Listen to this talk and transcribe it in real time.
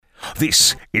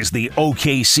This is the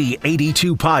OKC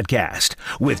 82 podcast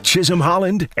with Chisholm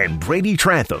Holland and Brady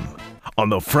Trantham on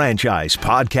the Franchise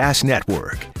Podcast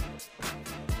Network.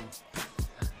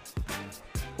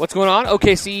 What's going on,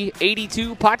 OKC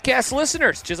 82 podcast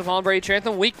listeners? Chisholm Holland, Brady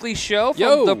Trantham, weekly show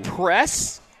from the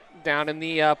Press down in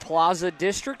the Plaza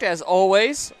District. As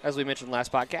always, as we mentioned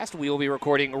last podcast, we will be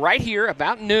recording right here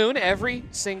about noon every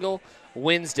single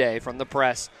Wednesday from the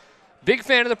Press. Big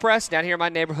fan of the Press down here in my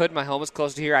neighborhood. My home is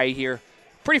close to here. I eat here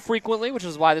pretty frequently, which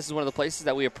is why this is one of the places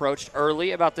that we approached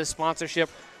early about this sponsorship.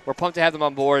 We're pumped to have them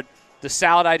on board. The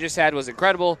salad I just had was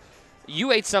incredible.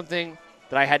 You ate something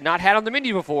that I had not had on the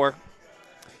menu before.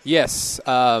 Yes,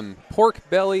 pork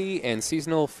belly and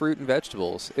seasonal fruit and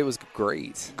vegetables. It was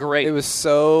great. Great. It was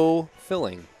so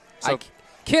filling. So, I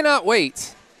cannot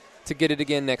wait to get it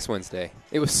again next Wednesday.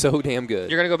 It was so damn good.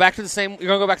 You're gonna go back to the same. You're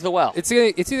gonna go back to the well. It's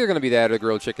either gonna be that or the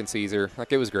grilled chicken Caesar.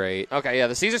 Like, it was great. Okay, yeah,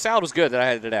 the Caesar salad was good that I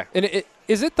had today. And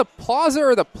is it the Plaza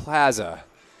or the Plaza?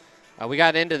 We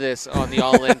got into this on the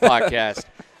All In podcast.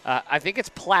 I think it's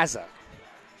Plaza.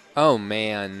 Oh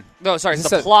man. No, sorry, it's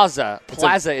the Plaza.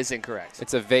 Plaza is incorrect.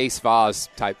 It's a vase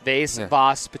type. Vase, yeah.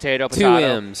 Voss, potato. Two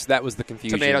M's. That was the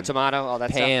confusion. Tomato, all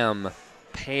that Pam. stuff.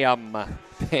 Pam.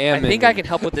 Pam. I think I can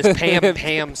help with this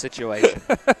Pam situation.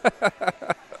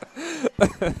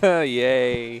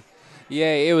 Yay.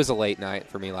 It was a late night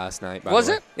for me last night. Was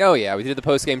it? Oh, yeah. We did the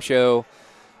post-game show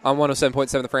on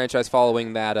 107.7 The Franchise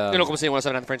following that. In Oklahoma City,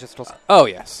 107 The Franchise. Oh,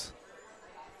 yes.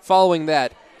 Following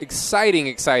that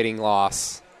exciting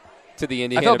loss to the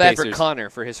Indiana Pacers. I felt bad Pacers. for Connor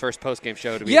for his first post-game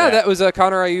show to be that was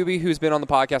Connor Ayubi, who's been on the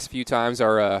podcast a few times,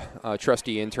 our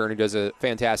trusty intern who does a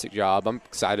fantastic job. I'm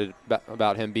excited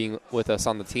about him being with us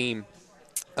on the team.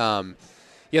 That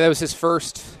was his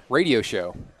first radio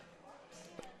show.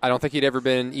 I don't think he'd ever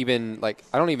been I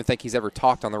don't even think he's ever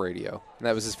talked on the radio. And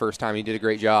that was his first time. He did a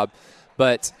great job.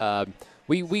 But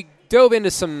we dove into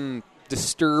some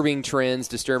disturbing trends,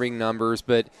 disturbing numbers,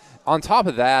 but on top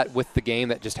of that, with the game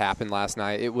that just happened last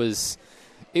night, it was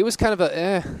kind of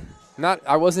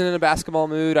I wasn't in a basketball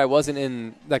mood. I wasn't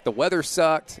in, the weather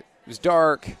sucked. It was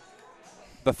dark.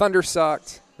 The Thunder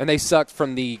sucked, and they sucked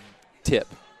from the tip.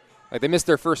 They missed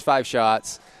their first 5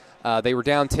 shots. They were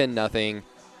down 10-0.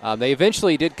 They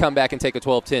eventually did come back and take a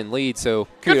 12-10 lead, so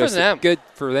good for them. Good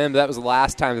for them. That was the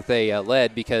last time that they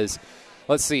led because,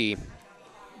 let's see,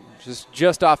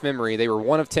 just off memory, they were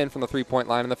 1 of 10 from the three-point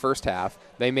line in the first half.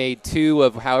 They made 2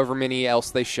 of however many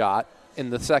else they shot in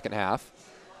the second half.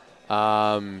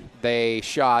 They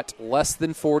shot less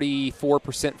than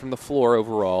 44% from the floor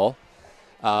overall.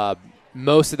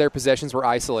 Most of their possessions were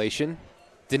isolation.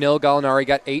 Danilo Gallinari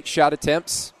got 8 shot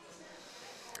attempts.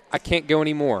 I can't go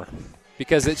anymore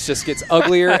because it just gets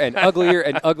uglier and uglier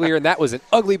and uglier, and that was an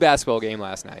ugly basketball game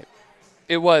last night.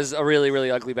 It was a really,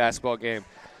 really ugly basketball game.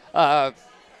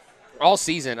 All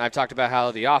season, I've talked about how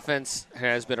the offense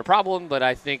has been a problem, but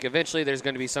I think eventually there's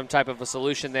going to be some type of a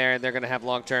solution there, and they're going to have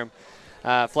long-term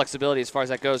flexibility as far as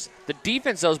that goes. The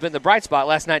defense, though, has been the bright spot.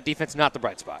 Last night, defense not the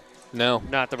bright spot. No.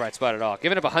 Not the bright spot at all.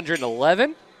 Giving up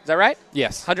 111, is that right?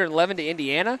 Yes. 111 to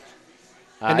Indiana.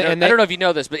 I don't know if you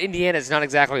know this, but Indiana is not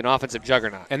exactly an offensive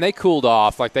juggernaut. And they cooled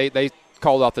off. They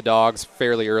called off the Dogs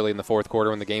fairly early in the fourth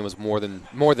quarter when the game was more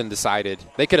than decided.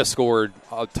 They could have scored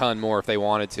a ton more if they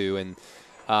wanted to, and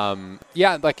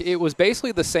it was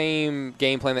basically the same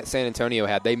game plan that San Antonio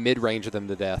had. They mid-ranged them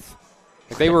to death.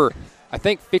 They were, I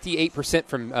think, 58%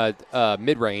 from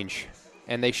mid-range,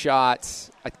 and they shot,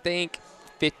 I think,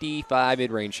 55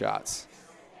 mid-range shots.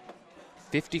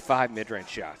 55 mid-range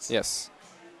shots. Yes.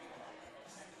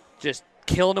 Just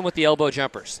killing them with the elbow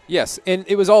jumpers. Yes, and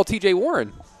it was all T.J.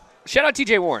 Warren. Shout out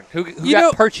T.J. Warren, who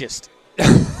got purchased.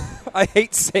 I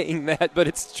hate saying that, but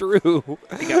it's true.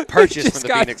 He got purchased from the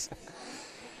Phoenix.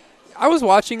 I was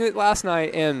watching it last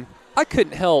night, and I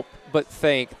couldn't help but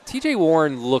think T.J.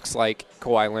 Warren looks like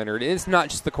Kawhi Leonard. It's not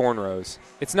just the cornrows.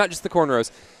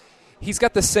 He's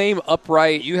got the same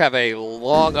upright. You have a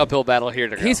long uphill battle here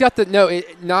to go. He's got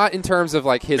not in terms of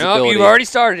his ability. You've already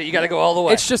started it. You got to go all the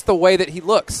way. It's just the way that he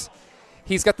looks.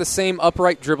 He's got the same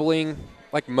upright dribbling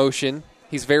motion.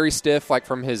 He's very stiff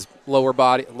from his lower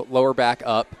back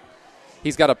up.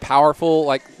 He's got a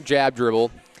powerful jab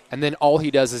dribble, and then all he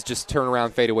does is just turn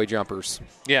around fadeaway jumpers.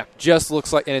 Yeah. Just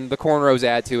looks like, and the cornrows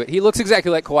add to it. He looks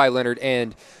exactly like Kawhi Leonard,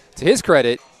 and to his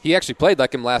credit, he actually played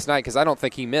like him last night because I don't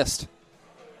think he missed.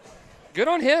 Good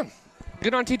on him.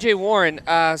 Good on T.J. Warren.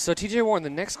 So T.J. Warren, the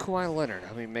next Kawhi Leonard.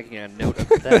 I'll be making a note of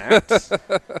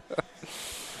that.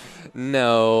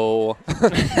 No.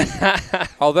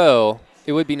 Although,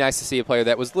 it would be nice to see a player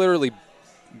that was literally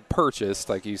purchased,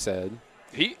 like you said,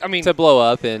 to blow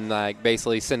up and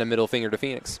basically send a middle finger to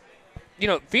Phoenix.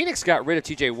 Phoenix got rid of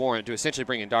T.J. Warren to essentially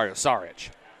bring in Dario Saric.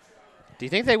 Do you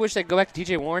think they wish they'd go back to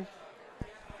T.J. Warren?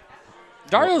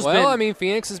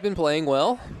 Phoenix has been playing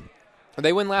well. Did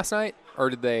they win last night, or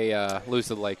did they lose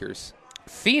to the Lakers?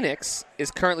 Phoenix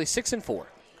is currently 6-4.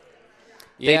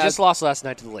 Yeah, they just lost last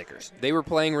night to the Lakers. They were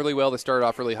playing really well. They started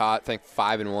off really hot, I think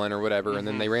 5-1 or whatever, and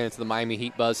then they ran into the Miami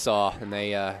Heat buzzsaw, and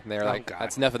they're like, God.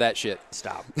 that's enough of that shit.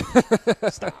 Stop.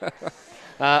 Stop.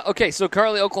 Okay, so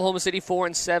currently Oklahoma City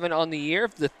 4-7 on the year.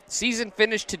 If the season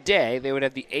finished today, they would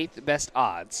have the 8th best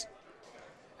odds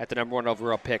at the number 1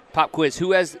 overall pick. Pop quiz,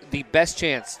 who has the best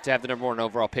chance to have the number 1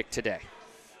 overall pick today?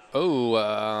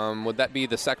 Oh, would that be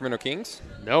the Sacramento Kings?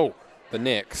 No. The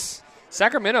Knicks.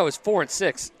 Sacramento is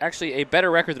 4-6, actually a better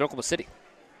record than Oklahoma City.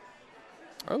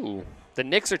 Oh. The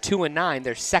Knicks are 2-9,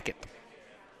 they're second.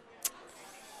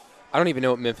 I don't even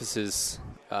know what Memphis is.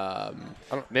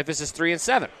 Memphis is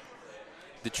 3-7.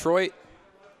 Detroit?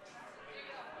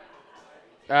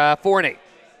 4-8.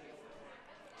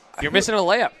 You're missing a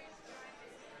layup.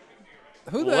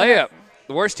 Who the layup?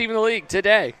 The worst team in the league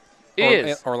today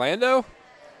is Orlando?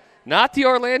 Not the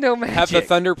Orlando Magic. Have the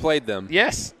Thunder played them?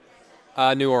 Yes.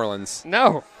 New Orleans.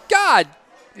 No. God!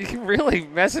 You're really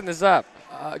messing this up.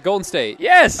 Golden State.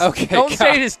 Yes. Okay. Golden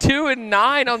State is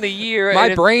 2-9 on the year.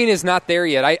 My brain is not there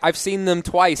yet. I've seen them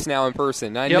twice now in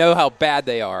person. I know how bad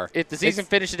they are. If the season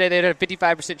finished today, they'd have a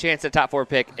 55% chance at the top 4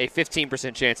 pick, a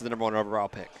 15% chance at the number 1 overall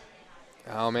pick.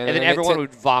 Oh, man. And then everyone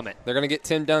would vomit. They're going to get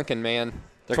Tim Duncan, man.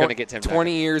 They're going to get Tim Duncan.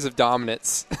 20 years of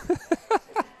dominance.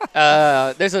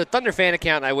 There's a Thunder fan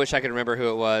account, and I wish I could remember who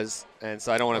it was, and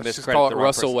so I don't want to miscredit call it the wrong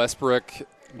Russell person. Westbrook.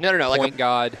 No, Point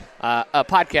God. A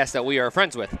podcast that we are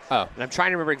friends with. Oh, and I'm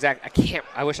trying to remember exactly. I can't.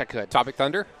 I wish I could. Topic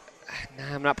Thunder.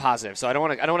 Nah, I'm not positive, so I don't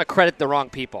want to credit the wrong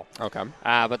people. Okay.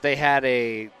 But they had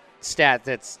a stat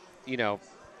that's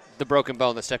the broken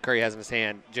bone that Steph Curry has in his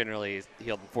hand generally is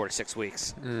healed in 4 to 6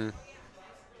 weeks. Mm.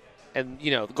 And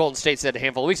Golden State said a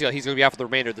handful of weeks ago he's going to be out for the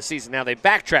remainder of the season. Now they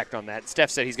backtracked on that. Steph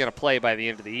said he's going to play by the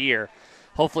end of the year,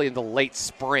 hopefully in the late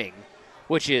spring,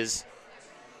 which is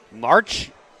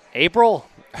March, April.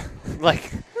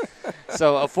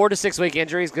 So a 4 to 6 week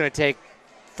injury is going to take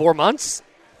 4 months.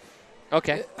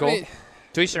 Okay, cool.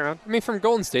 To each their own. I mean, from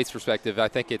Golden State's perspective, I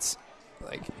think it's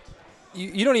like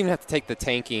you don't even have to take the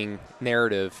tanking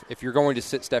narrative if you're going to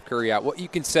sit Steph Curry out. What you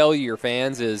can sell your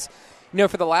fans is,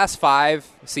 for the last 5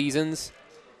 seasons,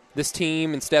 this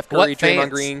team and Steph Curry, Draymond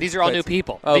Green. These are all new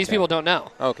people. Okay. These people don't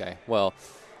know. Okay, well,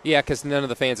 yeah, because none of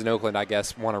the fans in Oakland, I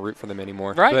guess, want to root for them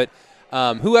anymore. Right.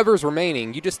 But whoever's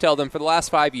remaining, you just tell them for the last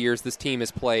 5 years, this team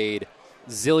has played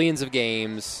zillions of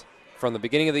games from the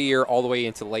beginning of the year all the way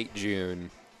into late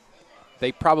June.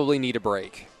 They probably need a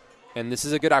break. And this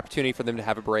is a good opportunity for them to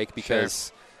have a break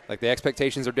because the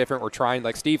expectations are different. We're trying,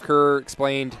 like Steve Kerr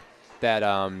explained that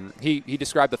he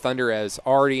described the Thunder as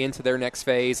already into their next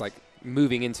phase, like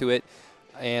moving into it,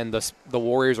 and the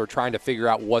Warriors are trying to figure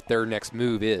out what their next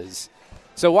move is.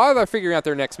 So while they're figuring out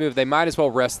their next move, they might as well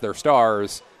rest their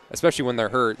stars, especially when they're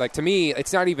hurt. Like, to me,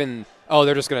 it's not even,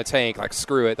 they're just going to tank,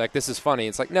 screw it, this is funny.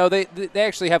 It's no, they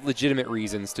actually have legitimate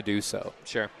reasons to do so.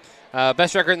 Sure.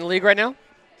 Best record in the league right now?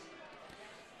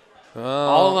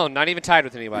 All alone, not even tied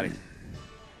with anybody.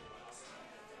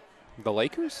 The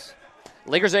Lakers?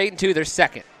 Lakers are 8-2, they're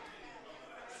second.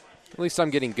 At least I'm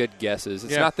getting good guesses.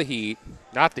 It's not the Heat.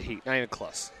 Not the Heat, not even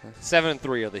close.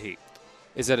 7-3 are the Heat.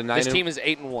 Is it a 9? This team is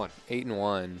 8-1.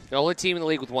 8-1. The only team in the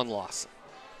league with 1 loss.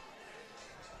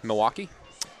 Milwaukee?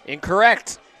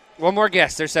 Incorrect. One more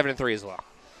guess. They're 7-3 as well.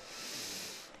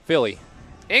 Philly?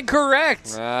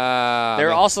 Incorrect.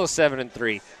 They're also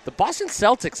 7-3. The Boston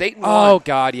Celtics 8-1. Oh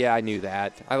God, yeah, I knew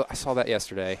that. I saw that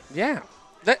yesterday. Yeah.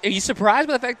 Are you surprised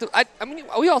by the fact that I mean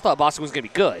we all thought Boston was going to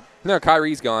be good? No,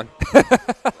 Kyrie's gone.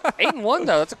 8-1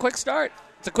 though. That's a quick start.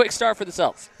 It's a quick start for the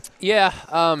Celtics. Yeah.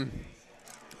 I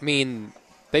mean,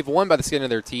 they've won by the skin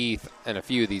of their teeth in a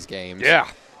few of these games. Yeah.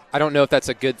 I don't know if that's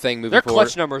a good thing moving forward. forward. Their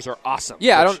clutch numbers are awesome.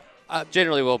 Yeah,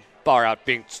 generally will bar out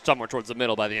being somewhere towards the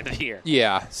middle by the end of the year.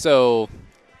 Yeah. So,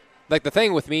 the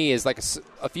thing with me is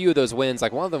a few of those wins.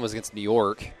 One of them was against New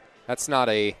York. That's not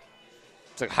a.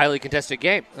 It's a highly contested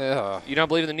game. You don't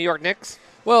believe in the New York Knicks?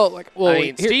 Well,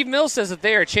 Steve Mills says that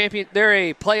they are a champion. They're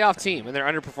a playoff team, and they're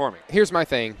underperforming. Here's my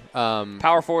thing.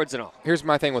 Power forwards and all. Here's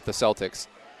my thing with the Celtics.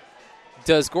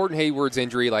 Does Gordon Hayward's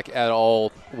injury at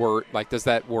all does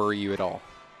that worry you at all?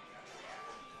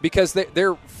 Because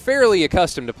they're fairly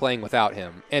accustomed to playing without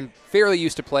him and fairly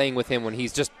used to playing with him when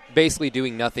he's just basically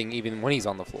doing nothing even when he's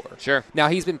on the floor. Sure. Now,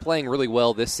 he's been playing really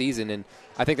well this season, and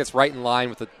I think that's right in line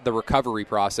with the recovery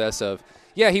process of,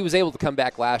 he was able to come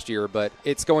back last year, but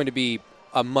it's going to be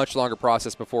a much longer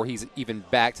process before he's even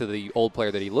back to the old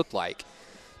player that he looked like.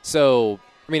 So,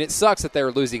 I mean, it sucks that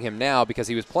they're losing him now because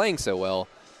he was playing so well,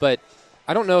 but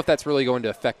I don't know if that's really going to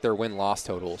affect their win-loss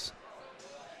totals.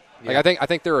 Yeah. Like I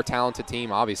think they're a talented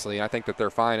team, obviously, and I think that they're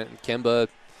fine. Kimba,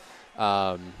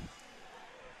 I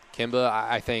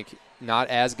think not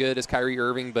as good as Kyrie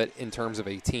Irving, but in terms of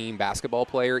a team basketball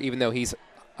player, even though he's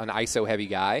an ISO-heavy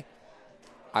guy,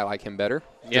 I like him better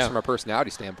just from a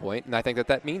personality standpoint, and I think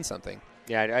that means something.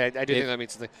 Yeah, I do think that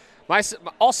means something.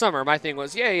 All summer, my thing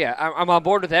was, I'm on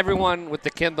board with everyone with the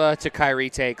Kimba to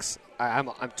Kyrie takes. I'm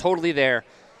totally there.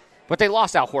 But they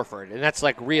lost Al Horford, and that's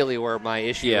like really where my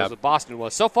issue was with Boston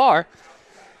was. So far,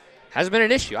 hasn't been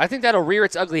an issue. I think that'll rear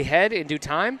its ugly head in due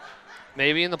time,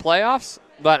 maybe in the playoffs.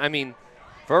 But, I mean,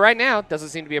 for right now, it doesn't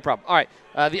seem to be a problem. All right,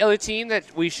 the other team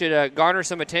that we should garner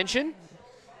some attention,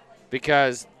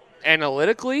 because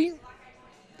analytically,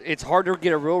 it's hard to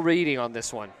get a real reading on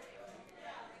this one.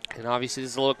 And obviously,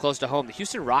 this is a little close to home. The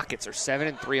Houston Rockets are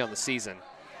 7-3 on the season.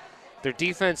 Their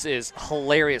defense is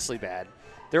hilariously bad.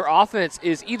 Their offense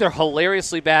is either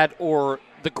hilariously bad or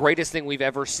the greatest thing we've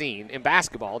ever seen in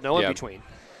basketball, no in between.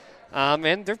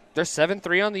 And they're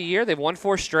 7-3 on the year. They've won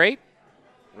 4 straight.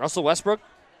 Russell Westbrook,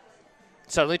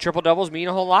 suddenly triple-doubles mean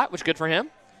a whole lot, which is good for him.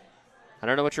 I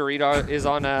don't know what your read is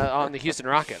on the Houston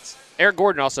Rockets. Eric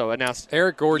Gordon also announced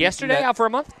yesterday out for a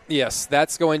month? Yes,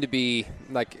 that's going to be,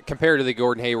 like, compared to the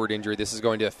Gordon Hayward injury, this is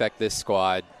going to affect this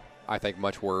squad, I think,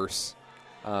 much worse.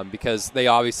 Because they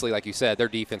obviously, like you said, their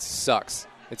defense sucks.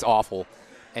 It's awful.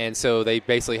 And so they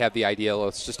basically have the idea,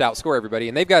 let's just outscore everybody.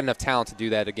 And they've got enough talent to do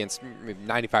that against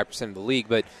 95% of the league.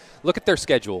 But look at their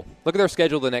schedule. Look at their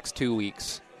schedule the next 2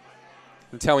 weeks.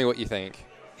 And tell me what you think.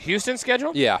 Houston's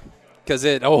schedule? Yeah. Because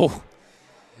it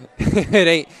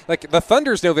ain't. Like, the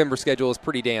Thunder's November schedule is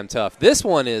pretty damn tough. This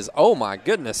one is, oh, my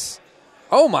goodness.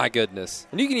 Oh, my goodness.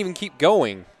 And you can even keep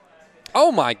going.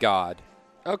 Oh, my God.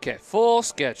 Okay, full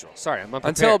schedule. Sorry, I'm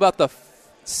unprepared. Until about the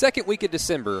second week of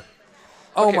December.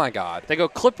 Oh, my God. They go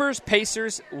Clippers,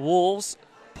 Pacers, Wolves,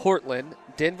 Portland,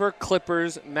 Denver,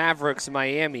 Clippers, Mavericks,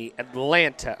 Miami,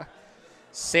 Atlanta,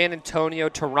 San Antonio,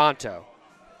 Toronto,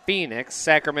 Phoenix,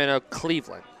 Sacramento,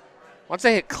 Cleveland. Once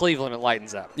they hit Cleveland, it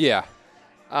lightens up. Yeah.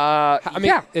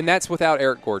 And that's without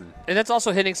Eric Gordon. And that's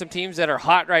also hitting some teams that are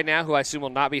hot right now who I assume will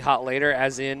not be hot later,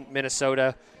 as in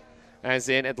Minnesota, as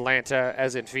in Atlanta,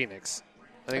 as in Phoenix.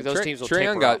 I think those teams will Trae taper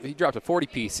Young off. he dropped a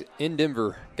 40-piece in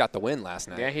Denver, got the win last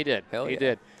night. Yeah, he did. He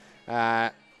did.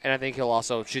 And I think he'll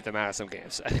also shoot them out of some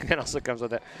games. I think that also comes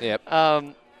with it. Yep.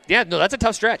 That's a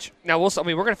tough stretch. Now, we're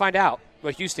going to find out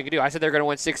what Houston can do. I said they're going to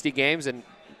win 60 games and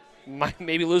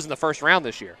maybe lose in the first round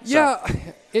this year. Yeah,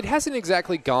 it hasn't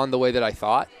exactly gone the way that I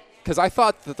thought, because I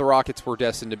thought that the Rockets were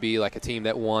destined to be like a team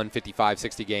that won 55,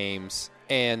 60 games,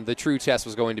 and the true test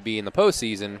was going to be in the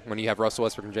postseason when you have Russell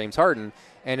Westbrook and James Harden.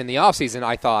 And in the offseason,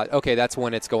 I thought, okay, that's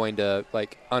when it's going to,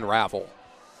 like, unravel.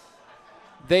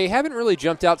 They haven't really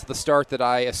jumped out to the start that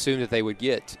I assumed that they would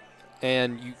get.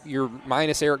 And you're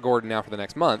minus Eric Gordon now for the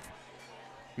next month.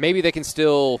 Maybe they can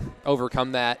still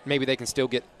overcome that. Maybe they can still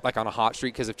get, like, on a hot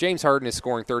streak. Because if James Harden is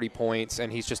scoring 30 points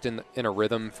and he's just in a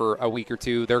rhythm for a week or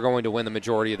two, they're going to win the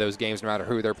majority of those games no matter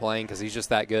who they're playing because he's just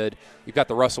that good. You've got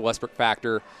the Russell Westbrook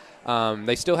factor.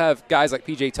 They still have guys like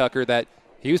P.J. Tucker that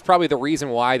he was probably the reason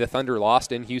why the Thunder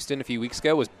lost in Houston a few weeks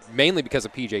ago was mainly because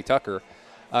of P.J. Tucker.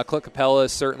 Clint Capella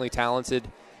is certainly talented.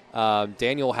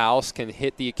 Daniel House can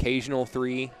hit the occasional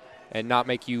three and not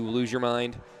make you lose your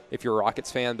mind if you're a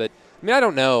Rockets fan. But, I mean, I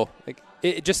don't know. Like,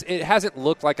 it hasn't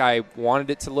looked like I wanted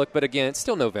it to look, but, again, it's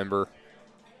still November.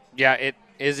 Yeah, it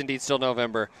is indeed still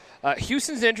November.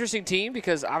 Houston's an interesting team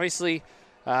because, obviously,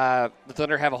 the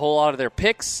Thunder have a whole lot of their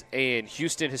picks, and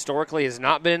Houston historically has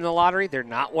not been in the lottery. They're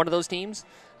not one of those teams.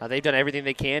 They've done everything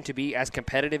they can to be as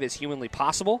competitive as humanly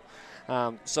possible.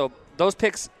 So those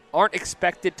picks aren't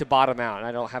expected to bottom out, and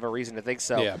I don't have a reason to think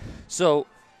so. Yeah. So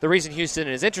the reason Houston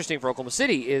is interesting for Oklahoma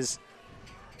City is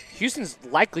Houston's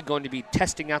likely going to be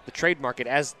testing out the trade market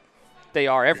as they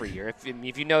are every year.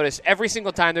 If you notice, every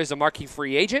single time there's a marquee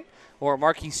free agent or a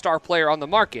marquee star player on the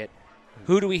market,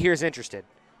 who do we hear is interested?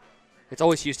 It's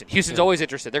always Houston. Houston's always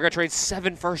interested. They're going to trade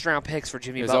 7 first-round picks for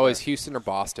Jimmy Butler. It's always Houston or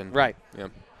Boston. Right.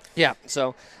 Yeah.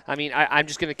 So, I mean, I'm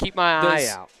just going to keep my eye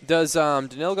out. Does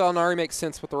Danilo Gallinari make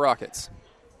sense with the Rockets?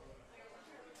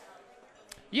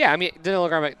 Yeah, I mean, Danilo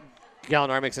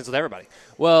Gallinari makes sense with everybody.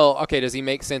 Well, okay, does he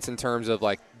make sense in terms of,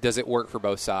 like, does it work for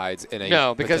both sides in a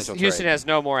No, because Houston trade? has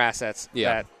no more assets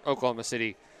that Oklahoma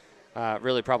City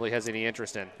really probably has any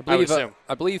interest in, I would assume.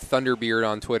 I believe Thunderbeard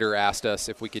on Twitter asked us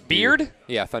if we could Beard?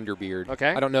 Yeah, Thunderbeard. Okay.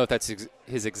 I don't know if that's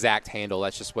his exact handle.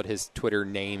 That's just what his Twitter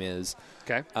name is.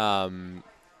 Okay.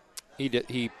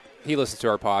 He listens to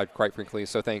our pod quite frequently,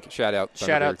 so shout out Thunderbeard.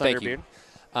 Shout out Thunderbeard. Thank you.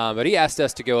 But he asked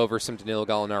us to go over some Danilo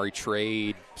Gallinari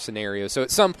trade scenarios. So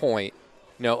at some point,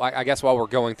 I guess while we're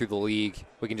going through the league,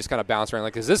 we can just kind of bounce around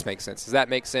like, does this make sense? Does that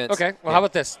make sense? Okay, well, how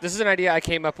about this? This is an idea I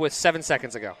came up with 7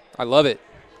 seconds ago. I love it.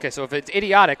 Okay, so if it's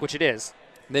idiotic, which it is,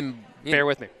 then bear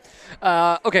with me.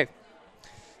 Okay.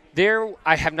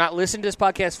 I have not listened to this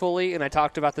podcast fully, and I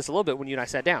talked about this a little bit when you and I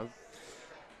sat down.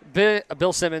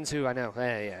 Bill Simmons, who I know,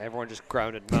 everyone just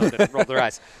groaned and moaned and rolled their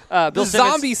eyes. Bill Simmons,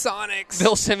 Zombie Sonics.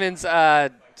 Bill Simmons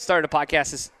started a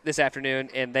podcast this afternoon,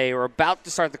 and they were about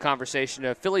to start the conversation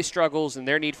of Philly struggles and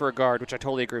their need for a guard, which I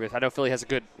totally agree with. I know Philly has a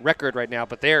good record right now,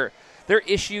 but their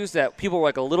issues that people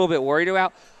were a little bit worried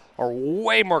about are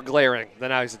way more glaring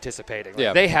than I was anticipating.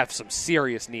 They have some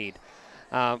serious need.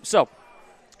 So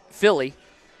Philly,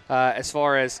 as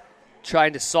far as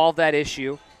trying to solve that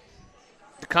issue,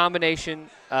 the combination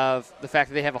of the fact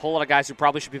that they have a whole lot of guys who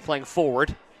probably should be playing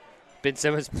forward, Ben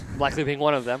Simmons likely being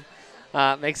one of them,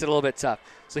 makes it a little bit tough.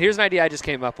 So here's an idea I just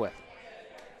came up with.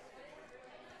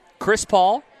 Chris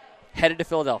Paul headed to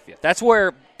Philadelphia. That's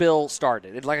where Bill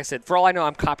started. And like I said, for all I know,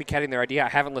 I'm copycatting their idea. I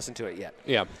haven't listened to it yet.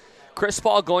 Yeah. Chris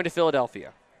Paul going to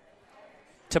Philadelphia.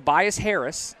 Tobias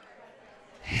Harris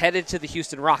headed to the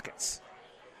Houston Rockets.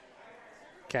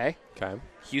 Okay.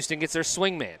 Houston gets their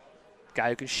swingman, guy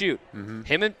who can shoot.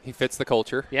 Mm-hmm. He fits the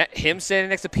culture. Yeah, him standing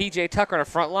next to P.J. Tucker on a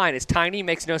front line is tiny,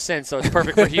 makes no sense, so it's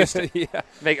perfect for Houston. Yeah.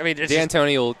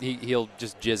 D'Antoni he'll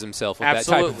just jizz himself with that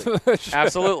type of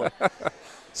Absolutely.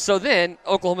 So then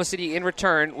Oklahoma City in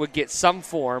return would get some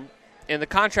form, and the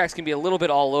contracts can be a little bit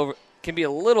all over. Can be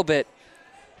a little bit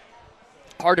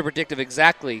hard to predict of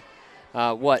exactly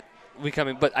what will be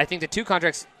coming. But I think the two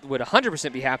contracts would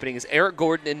 100% be happening is Eric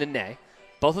Gordon and Nene.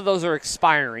 Both of those are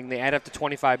expiring. They add up to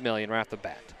 $25 million right off the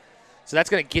bat. So that's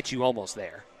going to get you almost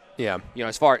there. Yeah.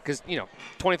 As far because 25%, you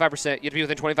have to be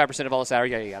within 25% of all the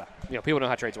salary. Yeah. People know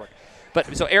how trades work.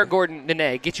 But so Eric Gordon,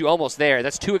 Nene get you almost there.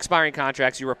 That's two expiring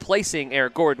contracts. You're replacing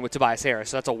Eric Gordon with Tobias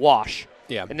Harris, so that's a wash.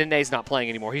 Yeah. And Nene's not playing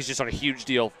anymore. He's just on a huge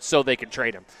deal so they can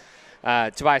trade him.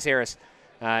 Tobias Harris,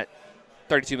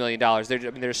 $32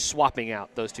 million. They're swapping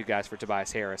out those two guys for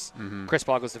Tobias Harris. Mm-hmm. Chris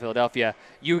Paul goes to Philadelphia.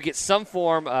 You get some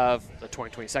form of a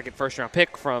 2022 first-round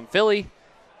pick from Philly,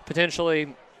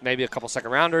 potentially, maybe a couple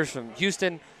second-rounders from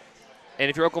Houston. And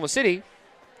if you're Oklahoma City,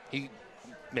 you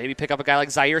maybe pick up a guy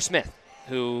like Zaire Smith,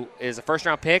 who is a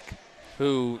first-round pick,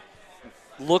 who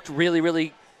looked really,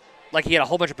 really like he had a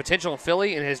whole bunch of potential in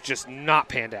Philly and has just not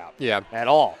panned out at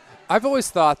all. I've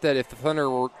always thought that if the Thunder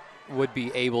would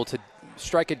be able to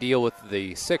strike a deal with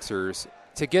the Sixers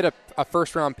to get a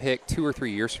first-round pick 2 or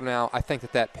 3 years from now, I think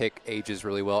that pick ages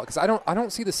really well because I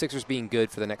don't see the Sixers being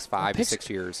good for the next 5 to 6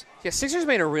 years. Yeah, Sixers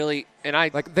made a really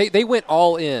they went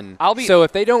all in. So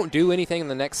if they don't do anything in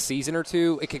the next season or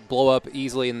two, it could blow up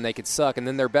easily and they could suck. And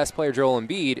then their best player, Joel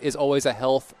Embiid, is always a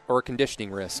health or a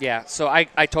conditioning risk. Yeah, so I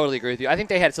totally agree with you. I think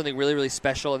they had something really, really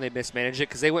special and they mismanaged it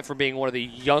because they went from being one of the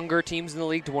younger teams in the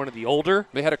league to one of the older.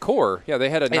 They had a core. Yeah, they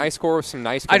had a nice core with some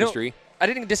nice chemistry. I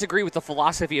didn't disagree with the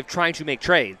philosophy of trying to make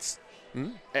trades.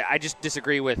 I just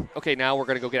disagree with, okay, now we're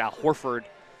going to go get Al Horford.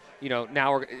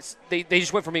 Now they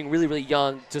just went from being really, really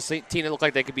young to a team that looked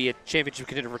like they could be a championship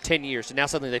contender for 10 years. So now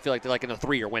suddenly they feel like they're in a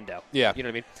 3-year window. Yeah. You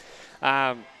know what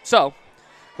I mean? So,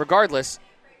 regardless,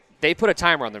 they put a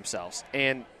timer on themselves.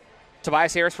 And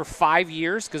Tobias Harris for 5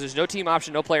 years, because there's no team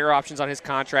option, no player options on his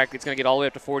contract. It's going to get all the way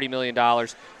up to $40 million.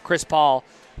 Chris Paul,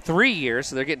 3 years,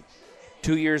 so they're getting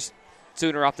 2 years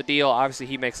sooner off the deal. Obviously,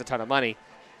 he makes a ton of money.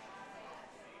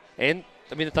 And,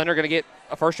 the Thunder are going to get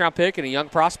a first-round pick and a young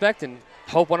prospect and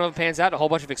hope one of them pans out, a whole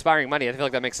bunch of expiring money. I feel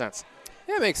like that makes sense.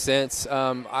 Yeah, it makes sense.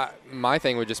 My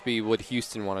thing would just be, would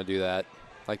Houston want to do that?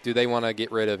 Do they want to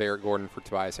get rid of Eric Gordon for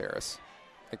Tobias Harris?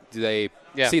 Do they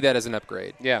see that as an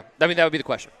upgrade? Yeah. that would be the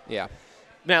question. Yeah.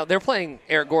 Now, they're playing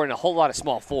Eric Gordon a whole lot of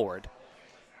small forward.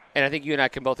 And I think you and I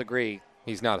can both agree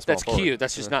he's not a small forward. That's cute.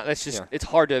 That's just not – it's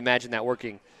hard to imagine that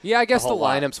working. Yeah, I guess the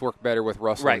lineups work better with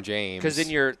Russell and James. Because then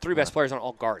your three best players aren't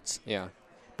all guards. Yeah.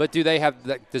 But do they have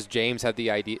 – does James have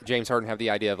the idea – James Harden have the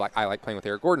idea of, I like playing with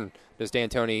Eric Gordon? Does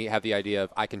D'Antoni have the idea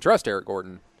of, I can trust Eric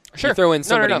Gordon? Sure. You throw in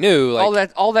somebody new. All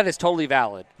that is totally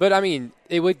valid. But,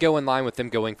 it would go in line with them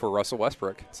going for Russell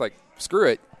Westbrook. It's screw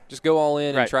it. Just go all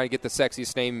in and try to get the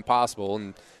sexiest name possible.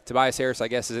 And Tobias Harris, I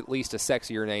guess, is at least a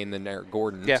sexier name than Eric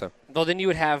Gordon. Yeah. So. Well, then you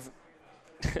would have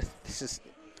 – this is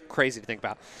crazy to think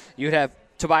about. You would have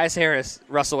Tobias Harris,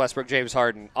 Russell Westbrook, James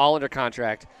Harden, all under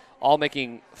contract, all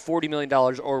making $40 million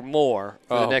or more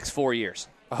for the next 4 years.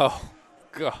 Oh,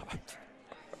 God.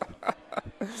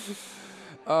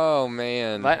 Oh,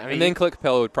 man. But, and then Clint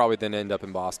Capella would probably then end up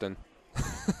in Boston.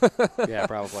 Yeah,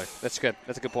 probably. That's good.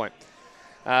 That's a good point.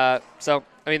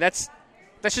 That's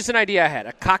That's just an idea I had,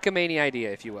 a cockamamie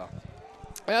idea, if you will.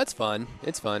 Yeah, it's fun.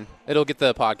 It's fun. It'll get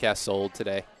the podcast sold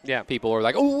today. Yeah. People are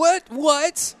like, oh,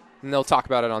 what? And they'll talk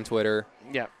about it on Twitter.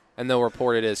 Yeah. And they'll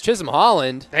report it as Chisholm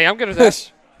Holland. Hey, I'm good with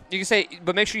that. You can say,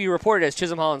 but make sure you report it as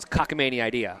Chisholm Holland's cockamamie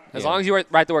idea. As long as you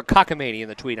write the word cockamamie in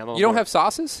the tweet, I'm on You don't board. have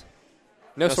sauces?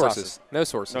 No sources. Sauces. No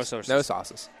sources. No sources. No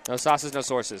sauces. No sauces, no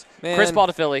sources. Man. Chris Paul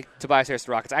to Philly, Tobias Harris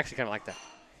to Rockets. I actually kind of like that.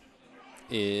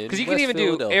 Because you can even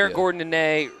do Eric Gordon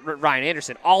and Ryan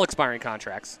Anderson, all expiring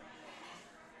contracts.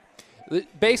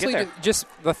 Basically, just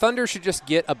the Thunder should just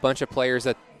get a bunch of players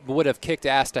that would have kicked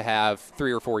ass to have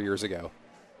 3 or 4 years ago,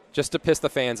 just to piss the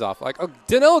fans off. Like,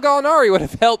 Danilo Gallinari would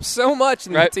have helped so much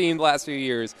in the team the last few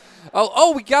years.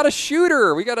 We got a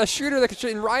shooter. We got a shooter that could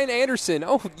shoot. And Ryan Anderson.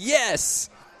 Oh, yes.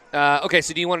 Okay,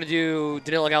 so do you want to do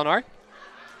Danilo Gallinari?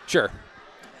 Sure.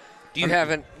 Do you have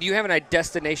a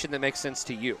destination that makes sense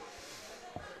to you?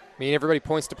 I mean, everybody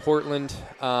points to Portland.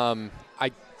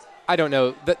 I don't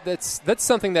know. That's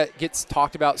something that gets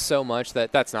talked about so much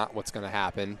that's not what's going to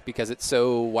happen because it's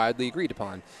so widely agreed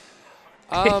upon.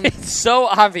 It's so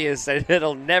obvious that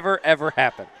it'll never, ever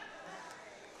happen.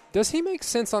 Does he make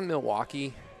sense on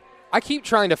Milwaukee? I keep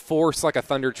trying to force like a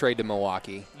Thunder trade to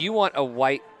Milwaukee. You want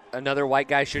another white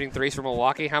guy shooting threes for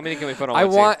Milwaukee? How many can we put on?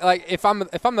 Like if I'm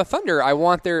the Thunder, I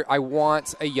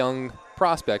want a young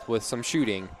prospect with some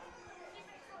shooting,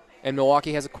 and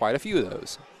Milwaukee has quite a few of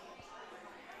those.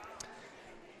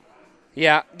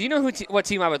 Yeah. Do you know what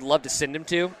team I would love to send him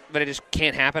to, but it just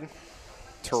can't happen?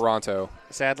 Toronto.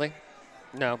 Sadly.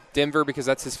 No. Denver, because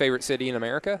that's his favorite city in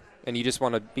America, and you just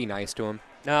want to be nice to him.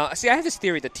 No. See, I have this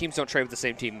theory that teams don't trade with the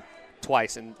same team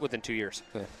twice within 2 years.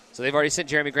 Yeah. So they've already sent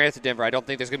Jeremy Grant to Denver. I don't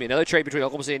think there's going to be another trade between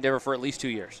Oklahoma City and Denver for at least 2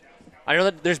 years. I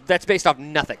know that that's based off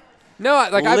nothing. No,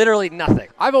 like literally nothing.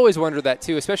 I've always wondered that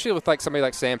too, especially with like somebody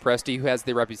like Sam Presti, who has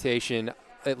the reputation,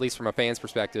 at least from a fan's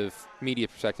perspective, media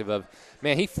perspective, of,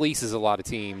 man, he fleeces a lot of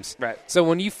teams. Right. So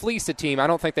when you fleece a team, I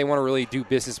don't think they want to really do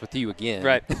business with you again.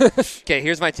 Right. Okay,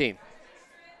 here's my team.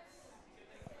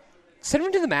 Send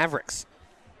him to the Mavericks.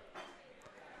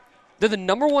 They're the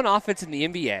number one offense in the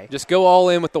NBA. Just go all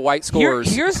in with the white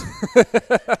scores. Here's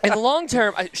in the long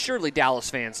term, surely Dallas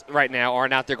fans right now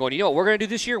aren't out there going, you know what we're going to do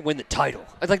this year? Win the title.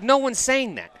 Like, no one's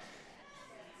saying that.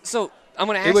 So I'm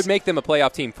going to ask. It would make them a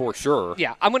playoff team for sure.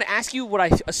 Yeah, I'm going to ask you what I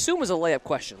assume is a layup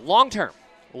question. Long term.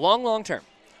 Long term.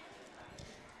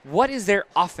 What is their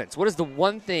offense? What is the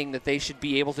one thing that they should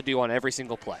be able to do on every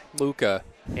single play? Luka.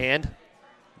 And?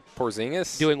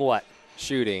 Porzingis. Doing what?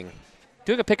 Shooting.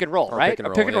 Doing a pick and roll, right?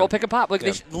 A pick and roll, pick and pop. Like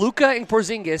Luka and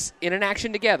Porzingis in an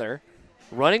action together,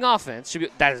 running offense.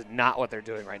 That is not what they're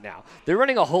doing right now. They're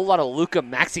running a whole lot of Luka,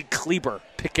 Maxi Kleber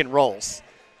pick and rolls.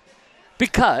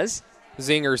 Because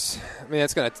Zingers. I mean,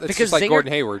 it's just like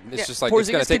Gordon Hayward. It's just like it's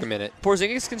going to take a minute.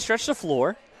 Porzingis can stretch the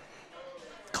floor.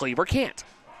 Kleber can't.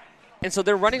 And so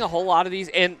they're running a whole lot of these.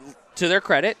 And to their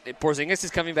credit, Porzingis is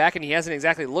coming back, and he hasn't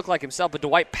exactly looked like himself. But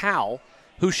Dwight Powell,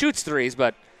 who shoots threes,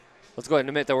 but let's go ahead and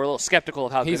admit that we're a little skeptical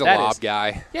of how good that is. He's a lob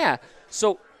guy. Yeah.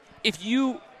 So if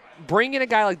you bring in a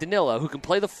guy like Danilo who can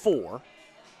play the 4,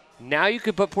 now you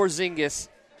could put Porzingis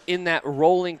in that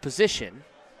rolling position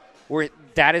where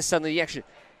that is suddenly the action.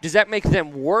 Does that make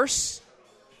them worse?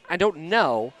 I don't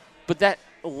know. But that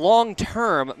long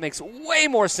term makes way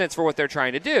more sense for what they're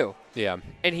trying to do. Yeah.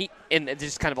 And it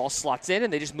just kind of all slots in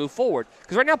and they just move forward.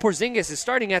 Because right now Porzingis is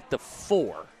starting at the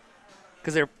 4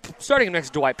 because they're starting him next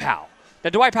to Dwight Powell. Now,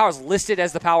 Dwight Powell is listed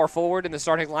as the power forward in the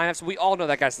starting lineup, so we all know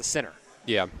that guy's the center.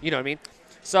 Yeah. You know what I mean?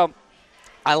 So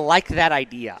I like that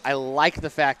idea. I like the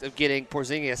fact of getting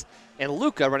Porzingis and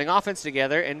Luka running offense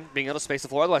together and being able to space the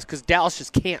floor otherwise, because Dallas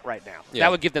just can't right now. Yeah.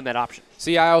 That would give them that option.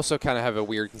 See, I also kind of have a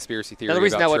weird conspiracy theory. Now, the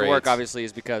reason about that wouldn't trades. work, obviously,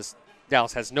 is because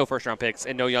Dallas has no first-round picks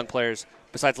and no young players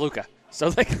besides Luka. So,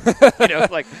 what are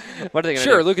they going to do?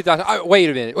 Sure, Luka Doncic. Wait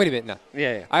a minute. No.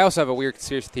 Yeah. I also have a weird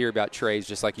conspiracy theory about trades,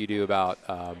 just like you do about,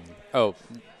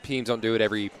 teams don't do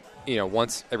it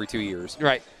once every 2 years.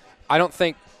 Right. I don't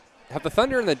think – have the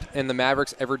Thunder and the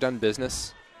Mavericks ever done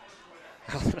business?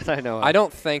 I know. I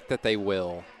don't think that they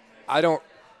will. I don't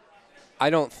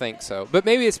think so. But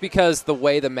maybe it's because the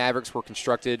way the Mavericks were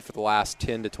constructed for the last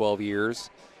 10 to 12 years,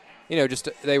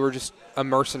 they were just a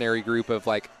mercenary group of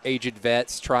like aged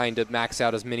vets trying to max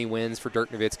out as many wins for Dirk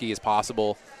Nowitzki as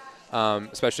possible,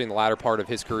 especially in the latter part of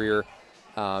his career.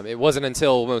 It wasn't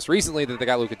until most recently that they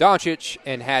got Luka Doncic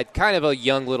and had kind of a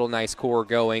young little nice core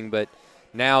going, but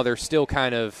now they're still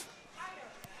kind of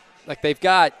like they've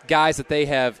got guys that they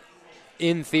have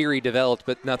in theory developed,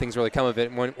 but nothing's really come of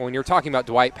it. When you're talking about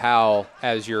Dwight Powell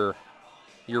as your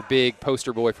your big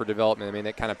poster boy for development. I mean,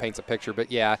 that kind of paints a picture.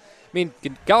 But, yeah, I mean,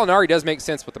 Gallinari does make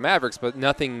sense with the Mavericks, but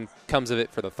nothing comes of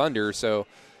it for the Thunder. So,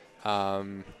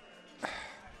 kind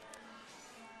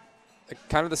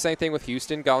of the same thing with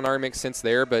Houston. Gallinari makes sense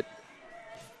there, but,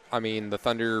 I mean, the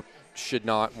Thunder should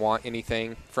not want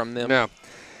anything from them. No.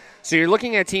 So you're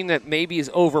looking at a team that maybe is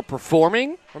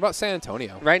overperforming. What about San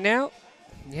Antonio? Right now?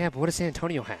 Yeah, but what does San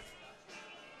Antonio have?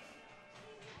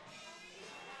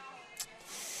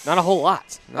 Not a whole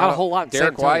lot. Not a whole lot in Derek San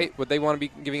Antonio. White, would they want to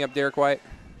be giving up Derek White?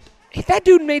 Hey, that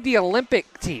dude made the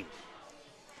Olympic team.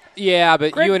 Yeah,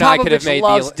 but Greg you and I could have Popovich made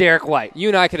loves Derek White. You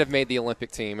and I could have made the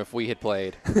Olympic team if we had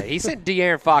played. He sent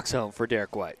De'Aaron Fox home for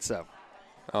Derek White, so.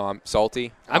 Oh, I'm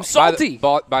salty. I'm salty.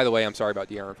 By the way, I'm sorry about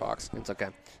De'Aaron Fox. It's okay.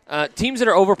 Teams that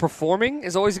are overperforming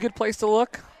is always a good place to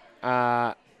look.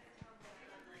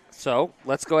 So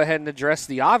let's go ahead and address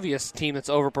the obvious team that's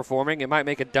overperforming. It might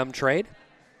make a dumb trade.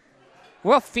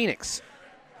 What about Phoenix?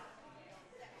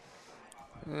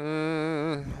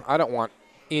 I don't want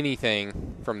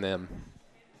anything from them.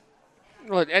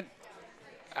 Well,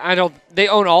 I don't. They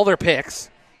own all their picks.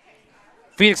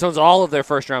 Phoenix owns all of their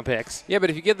first-round picks. Yeah, but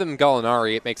if you give them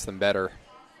Gallinari, it makes them better.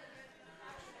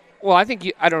 Well, I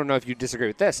think I don't know if you disagree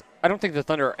with this. I don't think the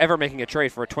Thunder are ever making a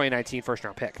trade for a 2019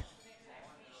 first-round pick.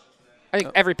 I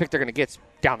think every pick they're going to get is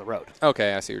down the road.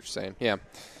 Okay, I see what you're saying. Yeah.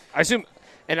 I assume,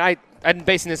 and I'm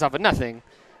basing this off of nothing,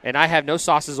 and I have no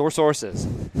sauces or sources.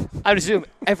 I would assume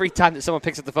every time that someone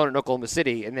picks up the phone in Oklahoma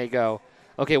City and they go,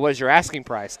 okay, what is your asking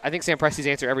price? I think Sam Presti's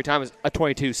answer every time is a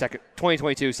 2022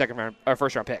 second round or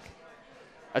first round pick.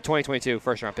 A 2022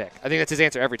 first round pick. I think that's his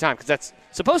answer every time because that's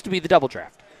supposed to be the double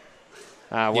draft.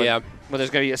 Where there's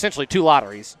going to be essentially two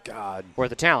lotteries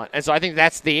worth of talent. And so I think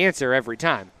that's the answer every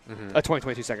time, a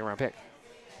 2022 second round pick.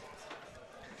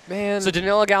 Man. So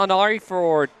Danilo Gallinari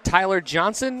for Tyler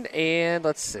Johnson and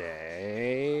let's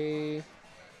say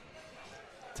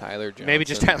Tyler Johnson. Maybe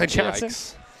just Tyler Johnson?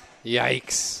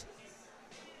 Yikes.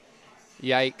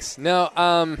 No,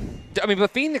 I mean,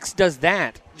 but Phoenix does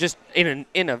that just in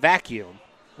a vacuum,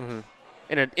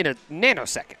 in a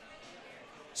nanosecond.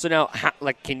 So now,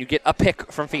 can you get a pick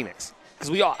from Phoenix?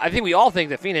 Because I think we all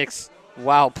think that Phoenix,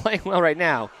 while playing well right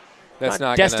now, that's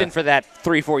not destined for that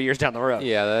 3-4 years down the road.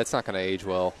 Yeah, that's not going to age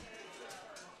well.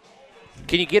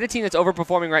 Can you get a team that's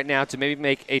overperforming right now to maybe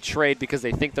make a trade because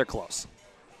they think they're close?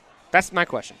 That's my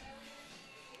question.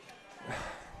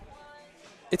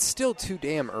 It's still too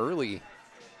damn early.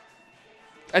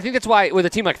 I think that's why, with a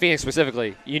team like Phoenix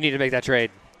specifically, you need to make that trade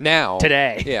now.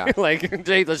 Today. Yeah.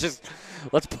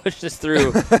 Let's push this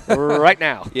through right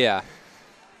now. Yeah.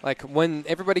 Like, when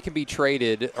everybody can be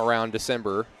traded around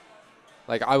December,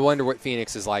 I wonder what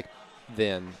Phoenix is like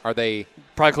then. Are they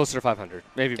probably closer to 500,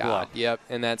 maybe below? Yep,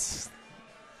 and that's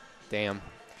damn.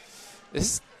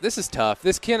 This is tough.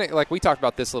 This we talked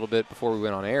about this a little bit before we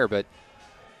went on air, but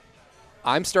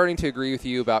I'm starting to agree with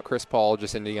you about Chris Paul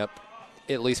just ending up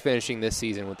at least finishing this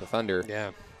season with the Thunder.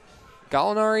 Yeah.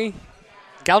 Gallinari,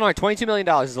 $22 million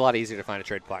is a lot easier to find a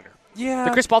trade partner. Yeah.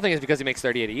 The Chris Paul thing is because he makes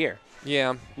 $38 a year.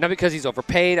 Yeah. Not because he's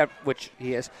overpaid, which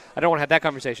he is. I don't want to have that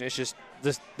conversation. It's just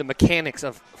the mechanics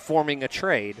of forming a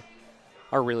trade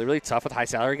are really, really tough with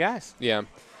high-salary guys. Yeah.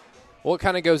 Well, it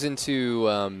kind of goes into,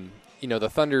 the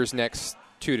Thunder's next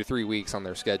 2 to 3 weeks on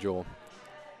their schedule.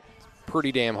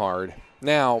 Pretty damn hard.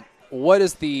 Now, what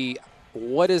is the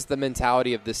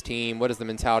mentality of this team? What is the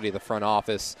mentality of the front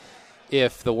office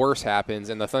if the worst happens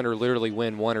and the Thunder literally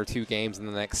win 1 or 2 games in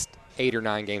the next 8 or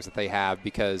 9 games that they have,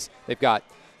 because they've got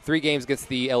 3 games against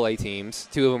the LA teams.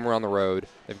 2 of them are on the road.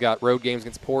 They've got road games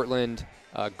against Portland,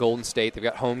 Golden State. They've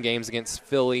got home games against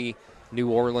Philly, New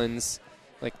Orleans.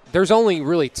 There's only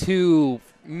really 2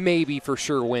 maybe for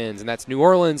sure wins, and that's New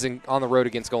Orleans and on the road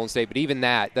against Golden State. But even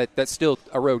that's still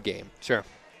a road game. Sure.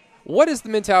 What is the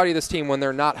mentality of this team when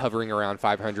they're not hovering around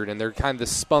 500 and they're kind of the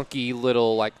spunky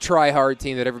little try-hard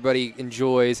team that everybody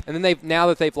enjoys? And then now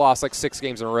that they've lost 6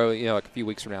 games in a row, a few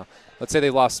weeks from now, let's say they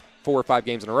lost 4 or 5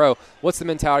 games in a row. What's the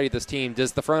mentality of this team?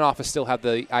 Does the front office still have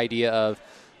the idea of,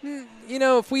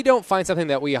 if we don't find something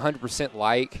that we 100%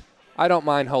 like, I don't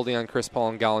mind holding on Chris Paul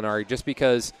and Gallinari just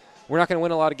because we're not going to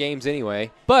win a lot of games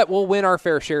anyway, but we'll win our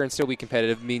fair share and still be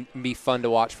competitive, be fun to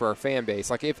watch for our fan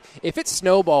base. If it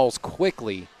snowballs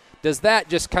quickly, does that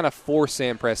just kind of force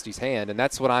Sam Presti's hand? And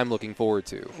that's what I'm looking forward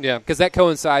to. Yeah. Because that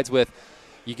coincides with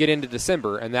you get into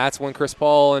December, and that's when Chris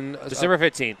Paul and December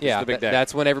 15th is the big day.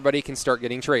 That's when everybody can start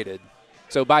getting traded.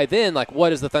 So by then,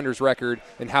 what is the Thunder's record,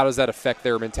 and how does that affect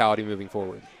their mentality moving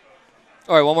forward?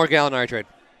 All right, one more Gallinari trade.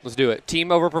 Let's do it. Team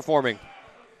overperforming.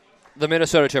 The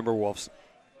Minnesota Timberwolves.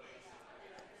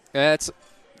 That's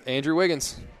Andrew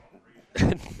Wiggins.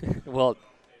 Well,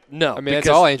 No. I mean, that's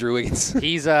all Andrew Wiggins.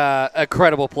 He's a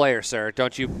credible player, sir.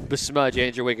 Don't you besmudge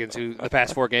Andrew Wiggins, who the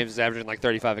past 4 games is averaging like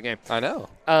 35 a game. I know.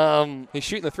 He's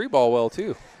shooting the 3-ball well,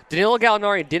 too. Danilo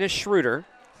Gallinari and Dennis Schroeder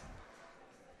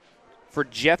for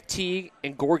Jeff Teague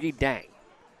and Gorgie Dang.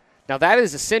 Now, that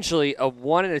is essentially a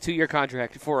 1 and a 2 year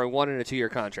contract for a 1 and a 2 year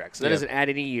contract. So that doesn't add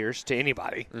any years to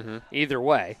anybody, either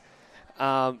way.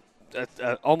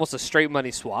 Almost a straight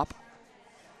money swap.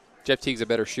 Jeff Teague's a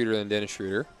better shooter than Dennis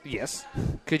Schroeder. Yes.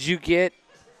 Could you get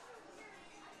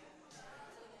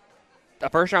a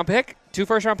first-round pick? 2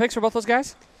 first-round picks for both those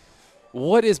guys?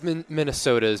 What is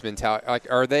Minnesota's mentality?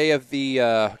 Like, are they of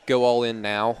the go all in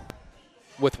now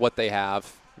with what they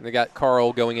have? They got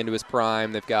Carl going into his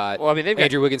prime. They've got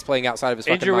Andrew Wiggins playing outside of his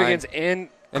fucking mind. Andrew Wiggins and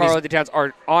Karl Anthony Towns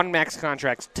are on max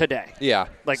contracts today. Yeah.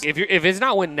 Like, if it's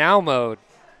not win now mode,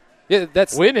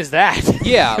 that's when is that?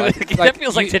 Yeah. That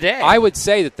feels like today. I would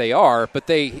say that they are, but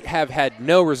they have had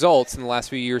no results in the last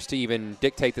few years to even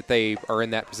dictate that they are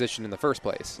in that position in the first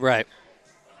place. Right.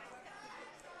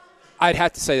 I'd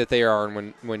have to say that they are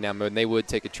in win now mode, and they would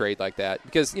take a trade like that.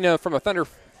 Because, from a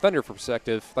Thunder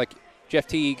perspective, like Jeff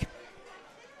Teague,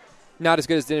 not as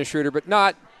good as Dennis Schroeder, but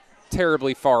not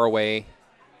terribly far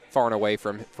and away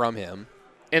from him.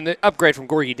 And the upgrade from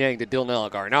Gorgie Dang to Danilo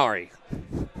Gallinari,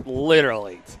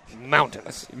 literally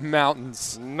mountains.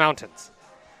 Mountains.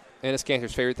 And it's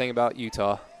Cantor's favorite thing about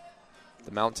Utah,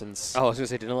 the mountains. Oh, I was going to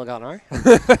say Danilo Gallinari?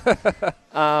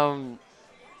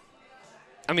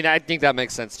 I think that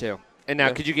makes sense, too. And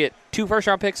now, could you get 2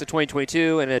 first-round picks, a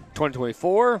 2022 and a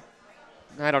 2024?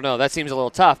 I don't know. That seems a little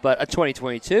tough, but a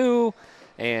 2022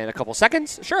 and a couple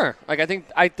seconds? Sure. I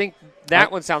think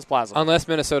that one sounds plausible. Unless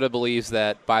Minnesota believes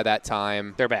that by that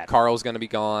time they're bad. Carl's going to be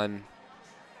gone.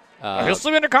 He'll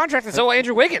still be under contract, and so will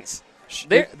Andrew Wiggins.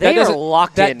 They are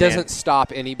locked in. That doesn't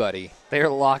stop anybody. They are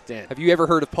locked in. Have you ever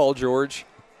heard of Paul George?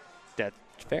 That's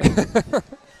fair.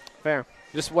 Fair.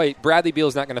 Just wait. Bradley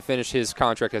Beal's not going to finish his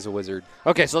contract as a Wizard.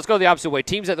 Okay, so let's go the opposite way.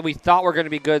 Teams that we thought were going to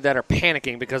be good that are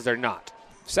panicking because they're not.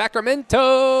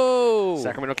 Sacramento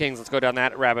Kings. Let's go down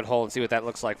that rabbit hole and see what that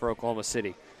looks like for Oklahoma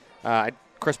City.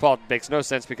 Chris Paul makes no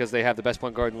sense because they have the best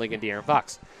point guard in the league in De'Aaron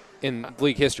Fox. In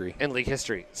league history.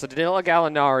 So Danilo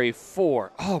Gallinari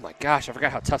 4. Oh, my gosh. I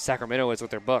forgot how tough Sacramento is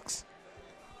with their books.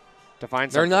 To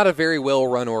find They're not a very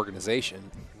well-run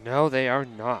organization. No, they are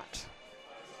not.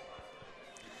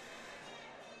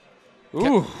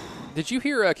 Ooh. Did you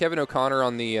hear Kevin O'Connor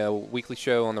on the weekly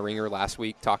show on The Ringer last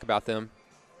week talk about them?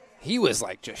 He was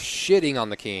like just shitting on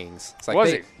the Kings. It's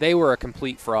like they were a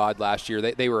complete fraud last year.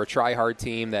 They were a try-hard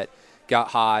team that got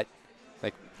hot.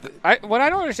 What I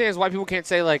don't understand is why people can't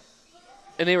say,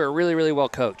 and they were really, really well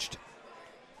coached.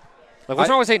 What's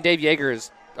wrong with saying Dave Yeager is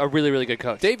a really, really good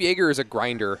coach? Dave Yeager is a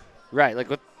grinder. Right.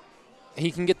 He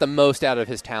can get the most out of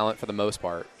his talent for the most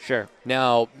part. Sure.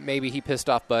 Now, maybe he pissed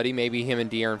off Buddy. Maybe him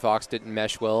and De'Aaron Fox didn't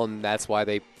mesh well, and that's why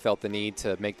they felt the need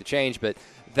to make the change. But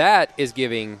that is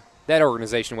giving that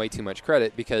organization way too much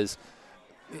credit, because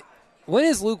when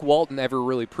has Luke Walton ever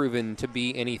really proven to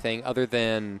be anything other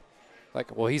than,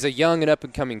 he's a young and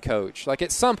up-and-coming coach.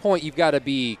 At some point, you've got to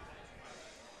be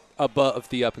above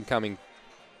the up-and-coming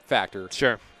factor.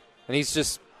 Sure. And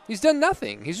he's done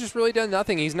nothing. He's just really done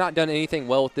nothing. He's not done anything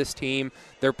well with this team.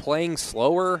 They're playing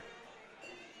slower.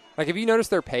 Have you noticed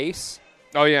their pace?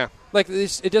 Oh, yeah.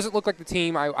 It doesn't look like the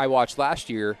team I watched last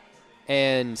year.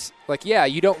 And,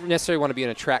 you don't necessarily want to be in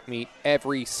a track meet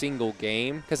every single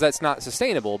game because that's not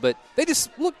sustainable. But they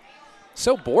just look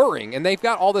so boring. And they've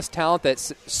got all this talent that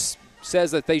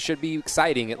says that they should be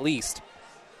exciting at least.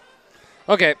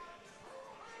 Okay.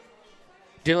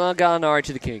 Danilo Gallinari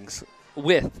to the Kings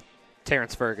with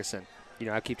Terrence Ferguson.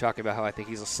 I keep talking about how I think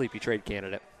he's a sleepy trade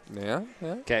candidate. Yeah.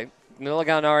 Okay. Danilo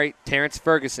Gallinari, Terrence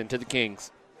Ferguson to the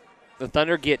Kings. The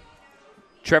Thunder get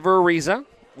Trevor Ariza,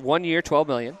 1 year, $12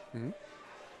 million. Mm-hmm.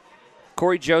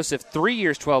 Corey Joseph, 3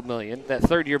 years, $12 million. That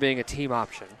third year being a team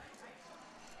option.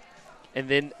 And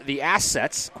then the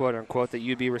assets, quote unquote, that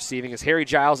you'd be receiving is Harry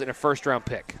Giles and a first-round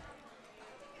pick.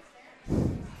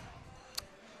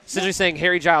 Essentially saying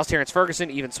Harry Giles, Terrence Ferguson,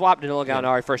 even swap. Danilo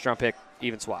Gallinari, first-round pick,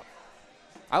 even swap.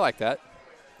 I like that.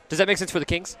 Does that make sense for the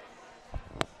Kings?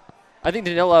 I think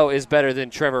Danilo is better than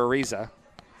Trevor Ariza.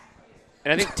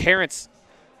 And I think Terrence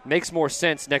makes more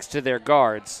sense next to their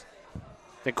guards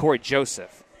than Corey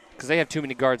Joseph because they have too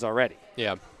many guards already.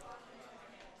 Yeah.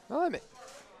 Well,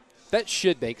 that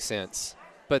should make sense.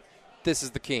 But this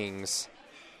is the Kings.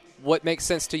 What makes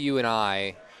sense to you and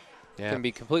I can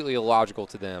be completely illogical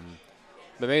to them.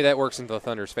 But maybe that works into the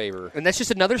Thunder's favor. And that's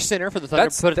just another center for the Thunder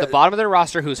put at the bottom of their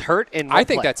roster who's hurt and I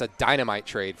think that's a dynamite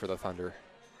trade for the Thunder.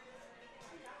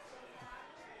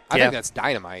 I think that's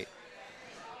dynamite.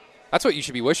 That's what you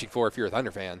should be wishing for if you're a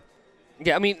Thunder fan.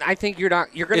 Yeah, I mean, I think you're going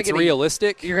to get It's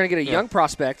realistic. You're going to get a young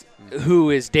prospect who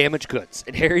is damaged goods,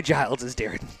 and Harry Giles is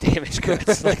damaged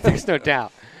goods. Like, there's no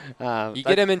doubt. You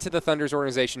get him into the Thunder's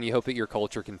organization, you hope that your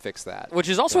culture can fix that. Which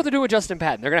is also what they're doing with Justin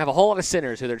Patton. They're going to have a whole lot of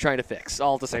sinners who they're trying to fix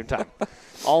all at the same time.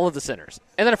 All of the sinners.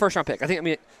 And then a first-round pick. I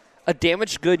mean, a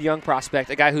damaged good young prospect,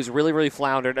 a guy who's really, really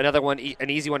floundered. Another one, an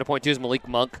easy one to point to is Malik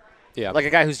Monk. Yeah. Like a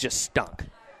guy who's just stunk.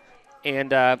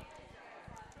 And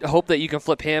hope that you can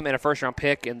flip him in a first-round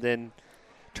pick and then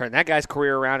turn that guy's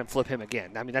career around and flip him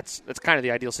again. I mean, that's kind of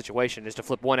the ideal situation, is to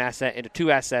flip one asset into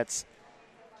two assets,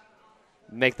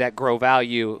 make that grow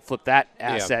value, flip that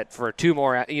asset for two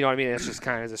more. You know what I mean? It's just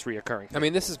kind of this reoccurring thing. I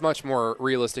mean, this is much more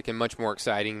realistic and much more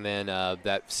exciting than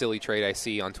that silly trade I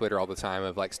see on Twitter all the time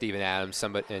of like Steven Adams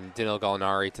and Danilo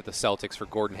Gallinari to the Celtics for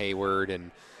Gordon Hayward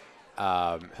and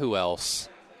who else?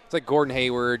 It's like Gordon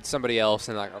Hayward, somebody else,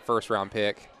 and like a first-round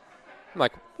pick. I'm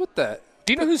like, what the?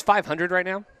 Do you know who's 500 right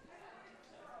now?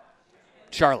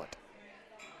 Charlotte.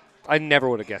 I never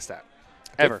would have guessed that.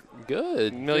 Ever.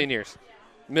 Good. Million years.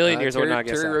 Million years I would not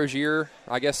guess that. Terry Rozier,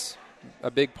 I guess,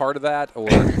 a big part of that. Or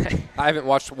I haven't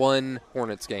watched one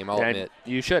Hornets game, I'll admit.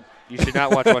 You should. You should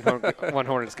not watch one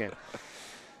Hornets game.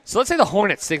 So let's say the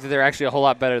Hornets think that they're actually a whole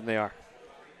lot better than they are,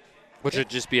 which would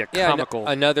just be a comical.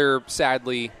 Another,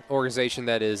 sadly, organization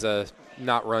that is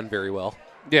not run very well.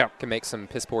 Yeah. Can make some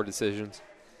piss-poor decisions.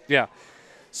 Yeah.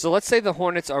 So let's say the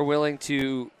Hornets are willing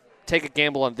to take a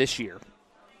gamble on this year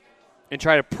and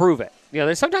try to prove it. You know,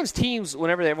 there's sometimes teams,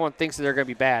 whenever everyone thinks that they're going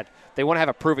to be bad, they want to have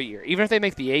a prove-it year. Even if they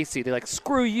make the AC, they're like,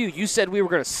 screw you. You said we were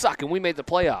going to suck, and we made the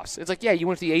playoffs. It's like, yeah, you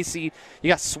went to the AC. You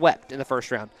got swept in the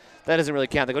first round. That doesn't really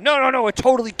count. They go, no, it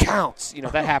totally counts. You know,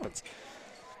 that happens.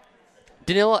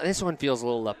 Danilo, this one feels a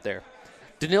little up there.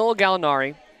 Danilo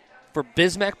Gallinari for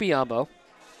Bismack Biyombo,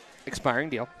 expiring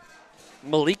deal.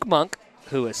 Malik Monk,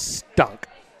 who has stunk.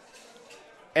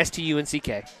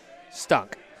 STUNCK,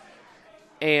 stunk.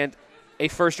 And a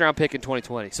first-round pick in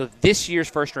 2020. So this year's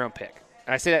first-round pick.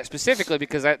 And I say that specifically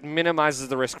because that minimizes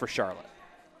the risk for Charlotte.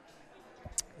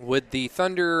 Would the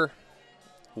Thunder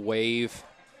waive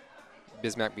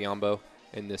Bismack Biyombo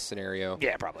in this scenario?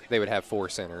 Yeah, probably. They would have four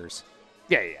centers.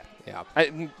 Yeah.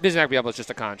 Bismack Biyombo is just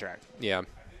a contract. Yeah.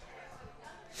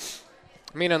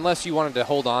 I mean, unless you wanted to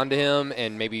hold on to him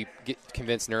and maybe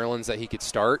convince Nerlens that he could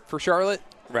start for Charlotte.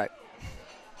 Right.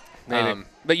 Maybe.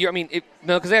 But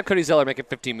because they have Cody Zeller making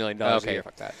 $15 million a year.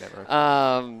 Fuck that. Never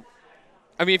mind.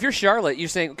 I mean, if you're Charlotte, you're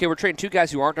saying, okay, we're trading two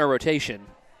guys who aren't in our rotation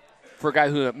for a guy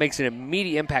who makes an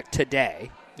immediate impact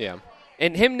today. Yeah.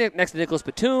 And him next to Nicholas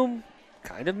Batum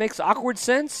kind of makes awkward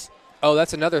sense. Oh,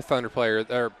 that's another Thunder player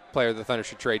the Thunder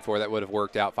should trade for that would have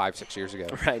worked out 5-6 years ago.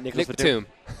 Right, Nick Batum.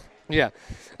 Yeah.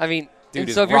 I mean, dude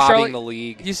is so if you're robbing Charlotte, the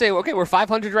league. You say, okay, we're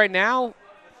 500 right now.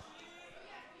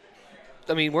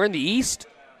 I mean, we're in the East.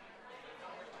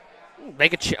 We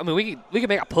can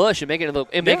make a push and make it into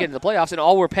the playoffs, and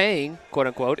all we're paying, quote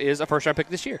unquote, is a first round pick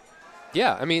this year.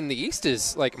 Yeah, I mean the East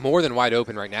is like more than wide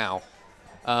open right now.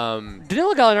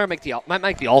 Danilo Gallinari might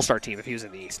make the All-Star team if he was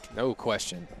in the East. No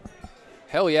question.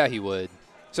 Hell yeah, he would.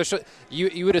 So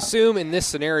you would assume in this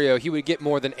scenario he would get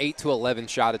more than 8 to 11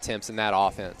 shot attempts in that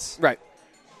offense. Right.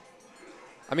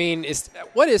 I mean,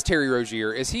 what is Terry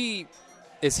Rozier? Is he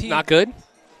not good?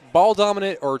 Ball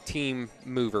dominant or team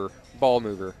mover? Ball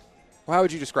mover. Well, how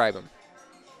would you describe him?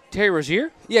 Terry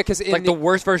Rozier? Yeah, because the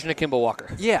worst version of Kemba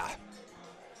Walker. Yeah.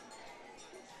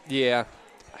 Yeah.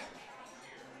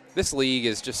 This league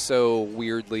is just so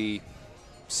weirdly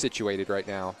situated right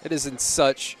now. It is in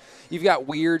such. You've got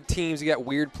weird teams, you got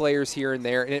weird players here and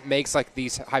there, and it makes like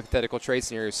these hypothetical trade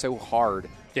scenarios so hard.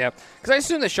 Yeah, because I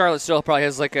assume that Charlotte still probably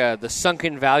has like the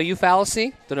sunken value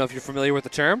fallacy. Don't know if you're familiar with the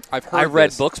term. I've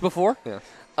read books before.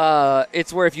 Yeah.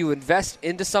 It's where if you invest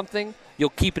into something, you'll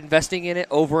keep investing in it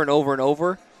over and over and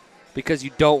over because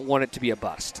you don't want it to be a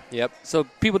bust. Yep. So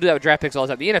people do that with draft picks all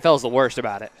the time. The NFL is the worst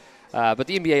about it. But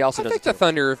the NBA also does it too. I think the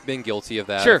Thunder have been guilty of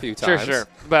that a few times. Sure.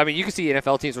 But, I mean, you can see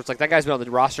NFL teams where it's like that guy's been on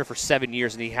the roster for 7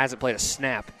 years and he hasn't played a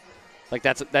snap. Like,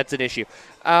 that's an issue.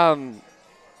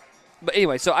 But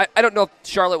anyway, so I don't know if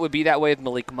Charlotte would be that way with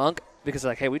Malik Monk because,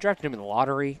 like, hey, we drafted him in the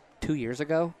lottery 2 years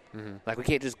ago. Mm-hmm. Like, we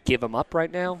can't just give him up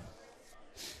right now.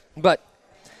 But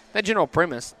that general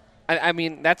premise, I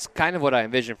mean, that's kind of what I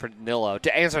envision for Danilo.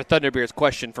 To answer Thunderbeard's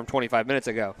question from 25 minutes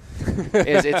ago,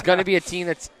 is it's going to be a team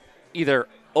that's either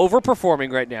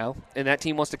overperforming right now, and that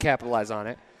team wants to capitalize on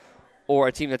it, or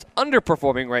a team that's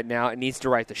underperforming right now and needs to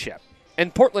right the ship.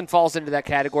 And Portland falls into that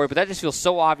category, but that just feels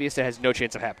so obvious it has no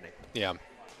chance of happening. Yeah.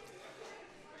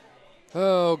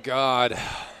 Oh, God.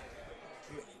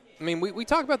 I mean, we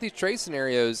talk about these trade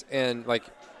scenarios, and, like,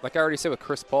 like I already said with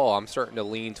Chris Paul, I'm starting to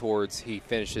lean towards he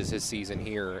finishes his season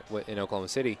here in Oklahoma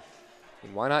City.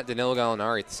 And why not Danilo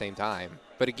Gallinari at the same time?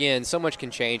 But again, so much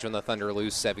can change when the Thunder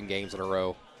lose 7 games in a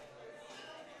row.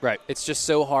 Right. It's just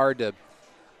so hard to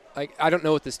 – like, I don't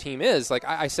know what this team is. Like,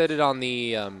 I said it on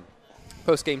the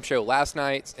post-game show last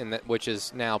night, which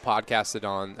is now podcasted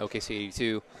on OKC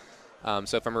 82.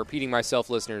 So if I'm repeating myself,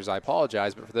 listeners, I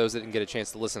apologize. But for those that didn't get a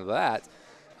chance to listen to that,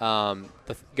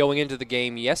 going into the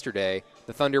game yesterday,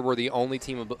 the Thunder were the only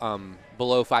team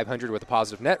below 500 with a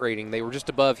positive net rating. They were just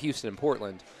above Houston and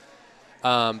Portland.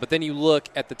 But then you look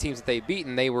at the teams that they've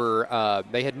beaten.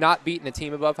 They had not beaten a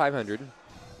team above 500,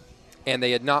 and they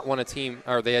had not won a game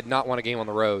on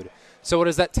the road. So what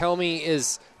does that tell me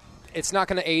is it's not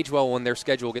going to age well when their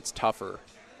schedule gets tougher.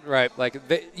 Right. Like,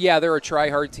 they're a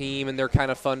try-hard team, and they're kind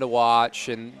of fun to watch,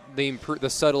 and the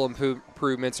subtle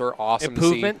improvements are awesome to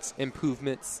see.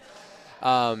 Improvements.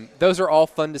 Those are all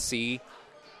fun to see.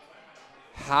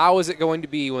 How is it going to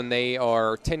be when they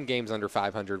are 10 games under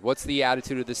 500? What's the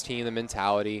attitude of this team, the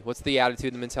mentality? What's the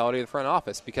attitude and the mentality of the front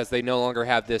office? Because they no longer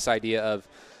have this idea of,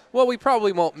 well, we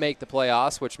probably won't make the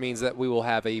playoffs, which means that we will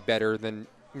have a better than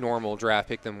normal draft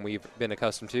pick than we've been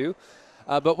accustomed to.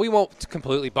 But we won't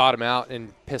completely bottom out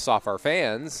and piss off our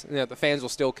fans. You know, the fans will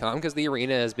still come because the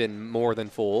arena has been more than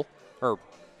full, or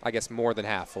I guess more than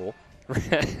half full.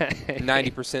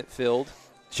 90% filled.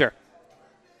 Sure.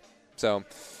 So,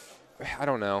 I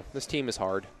don't know. This team is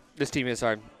hard.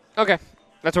 Okay.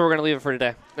 That's where we're going to leave it for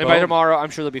today. And by tomorrow, I'm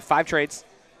sure there'll be 5 trades.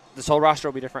 This whole roster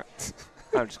will be different.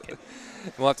 I'm just kidding.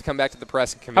 We'll have to come back to the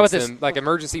press and convince them. Like,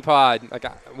 emergency pod. Like,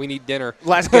 we need dinner.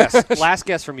 Last guess. Last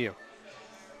guess from you.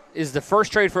 Is the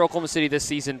first trade for Oklahoma City this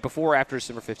season before or after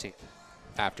December 15th?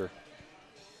 After.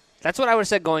 That's what I would have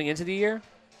said going into the year.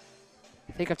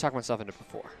 I think I've talked myself into it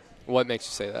before. What makes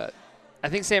you say that? I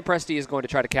think Sam Presti is going to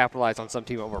try to capitalize on some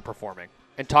team overperforming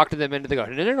and talk to them into the go.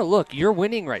 No, look, you're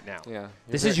winning right now. Yeah,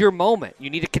 this is your moment. You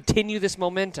need to continue this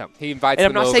momentum. He invites them over.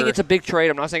 And I'm not saying over. it's a big trade.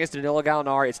 I'm not saying it's Danilo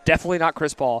Gallinari. It's definitely not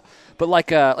Chris Paul. But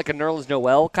like a Nerlens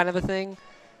Noel kind of a thing.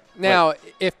 Now,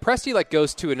 if Presti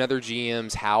goes to another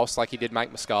GM's house like he did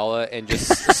Mike Muscala and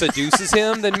just seduces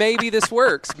him, then maybe this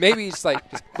works. Maybe it's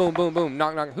just boom, boom, boom,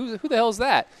 knock, knock. Who the hell is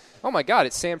that? Oh, my God,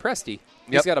 it's Sam Presti.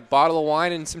 He's got a bottle of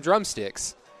wine and some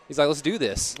drumsticks. He's like, let's do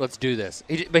this. But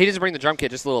he doesn't bring the drum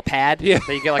kit, just a little pad that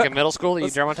you get like in middle school that you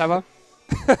drum on top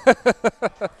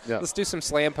of. Let's do some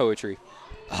slam poetry.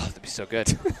 Oh, that'd be so good.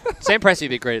 Sam Presti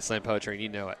would be great at slam poetry, and you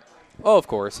know it. Oh, of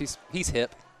course. He's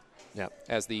hip,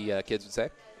 as the kids would say.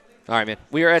 All right, man.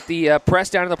 We are at the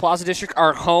press down in the Plaza District,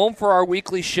 our home for our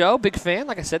weekly show. Big fan.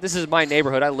 Like I said, this is my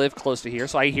neighborhood. I live close to here,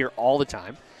 so I hear all the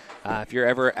time. If you're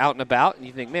ever out and about and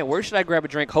you think, man, where should I grab a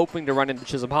drink hoping to run into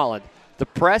Chisholm Holland? The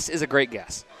press is a great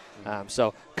guess.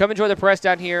 So come enjoy the press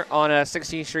down here on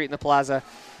 16th Street in the Plaza.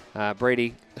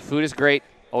 Brady, the food is great.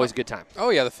 Always a good time. Oh,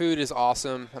 yeah, the food is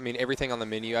awesome. I mean, everything on the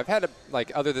menu. I've had,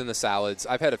 other than the salads,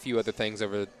 I've had a few other things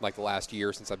over, the last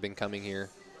year since I've been coming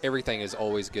here. Everything is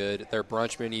always good. Their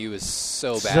brunch menu is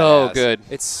so badass. So good.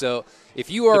 It's so –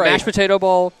 if you are the mashed potato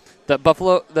bowl, the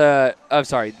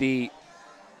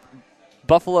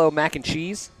buffalo mac and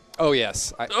cheese. Oh,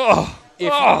 yes.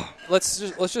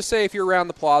 Let's just say if you're around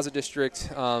the Plaza District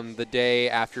the day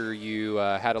after you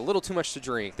had a little too much to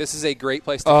drink, this is a great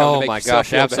place to come to make yourself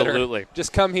feel absolutely. Better.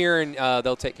 Just come here and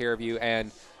they'll take care of you.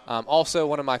 And also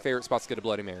one of my favorite spots to get a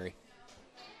Bloody Mary.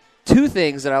 2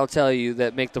 things that I'll tell you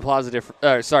that make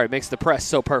the makes the press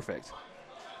so perfect.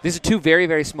 These are 2 very,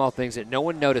 very small things that no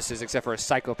one notices except for a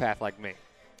psychopath like me.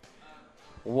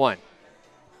 1,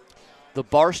 the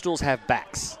bar stools have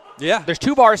backs. Yeah. There's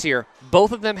 2 bars here.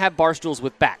 Both of them have bar stools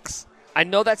with backs. I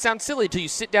know that sounds silly until you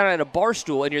sit down at a bar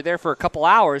stool and you're there for a couple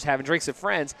hours having drinks with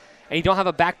friends and you don't have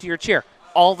a back to your chair.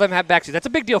 All of them have backs. That's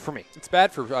a big deal for me. It's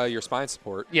bad for your spine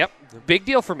support. Yep. Big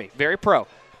deal for me. Very pro.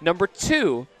 Number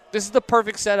 2, this is the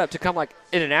perfect setup to come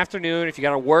in an afternoon if you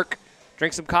got to work,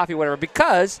 drink some coffee, whatever,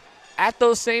 because at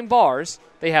those same bars,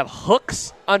 they have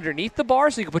hooks underneath the bar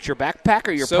so you can put your backpack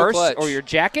or your purse or your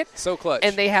jacket. So clutch.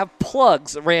 And they have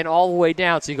plugs ran all the way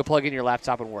down so you can plug in your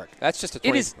laptop and work. That's just a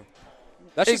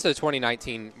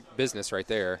 2019 business right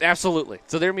there. Absolutely.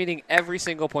 So they're meeting every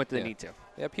single point that they need to.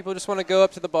 Yeah, people just want to go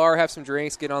up to the bar, have some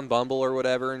drinks, get on Bumble or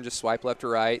whatever, and just swipe left or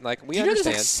right. Do you know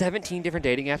there's 17 different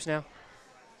dating apps now?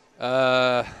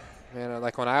 Man,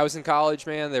 when I was in college,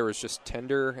 man, there was just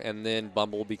Tinder, and then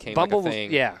Bumble became a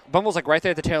thing. Yeah, Bumble's right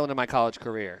there at the tail end of my college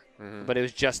career, but it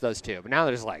was just those 2. But now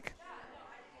there's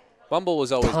Bumble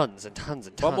was always tons and tons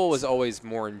and tons. Bumble was always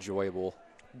more enjoyable.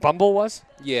 Bumble was?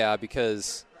 Yeah,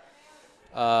 because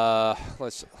how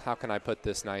can I put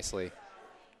this nicely?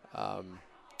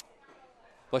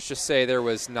 let's just say there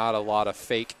was not a lot of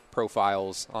fake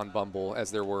profiles on Bumble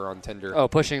as there were on Tinder. Oh,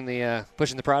 pushing the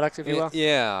product, if you will?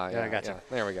 Yeah, I got you. Yeah.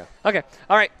 There we go. Okay.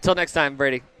 All right. Till next time,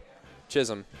 Brady.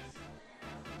 Chisholm.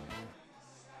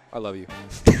 I love you.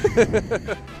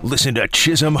 Listen to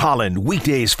Chisholm Holland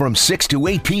weekdays from 6 to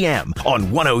 8 p.m. on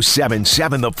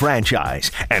 107.7 The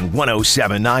Franchise and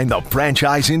 107.9 The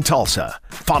Franchise in Tulsa.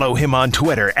 Follow him on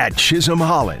Twitter at Chisholm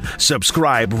Holland.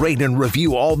 Subscribe, rate, and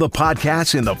review all the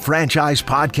podcasts in the Franchise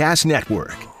Podcast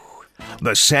Network.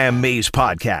 The Sam Mays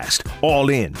Podcast, All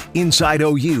In, Inside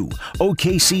OU,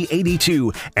 OKC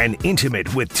 82, and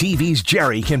Intimate with TV's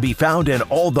Jerry can be found in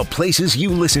all the places you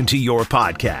listen to your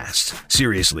podcasts.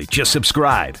 Seriously, just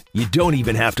subscribe. You don't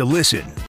even have to listen.